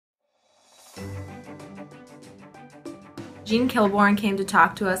Jean Kilbourne came to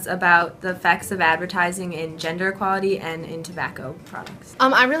talk to us about the effects of advertising in gender equality and in tobacco products.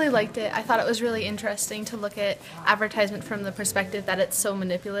 I really liked it. I thought it was really interesting to look at advertisement from the perspective that it's so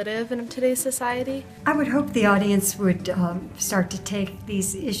manipulative in today's society. I would hope the audience would start to take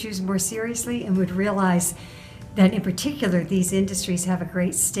these issues more seriously and would realize that in particular these industries have a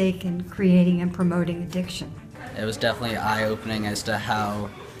great stake in creating and promoting addiction. It was definitely eye-opening as to how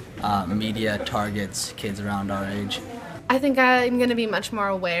media targets kids around our age. I think I'm going to be much more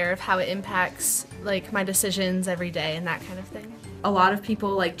aware of how it impacts my decisions every day and that kind of thing. A lot of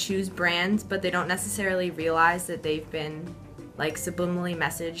people choose brands, but they don't necessarily realize that they've been subliminally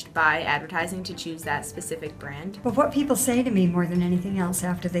messaged by advertising to choose that specific brand. But what people say to me more than anything else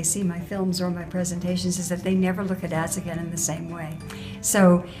after they see my films or my presentations is that they never look at ads again in the same way.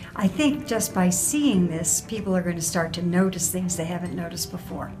 So I think just by seeing this, people are going to start to notice things they haven't noticed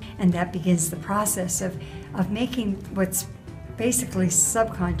before. And that begins the process of making what's basically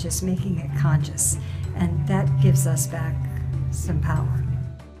subconscious, making it conscious. And that gives us back some power.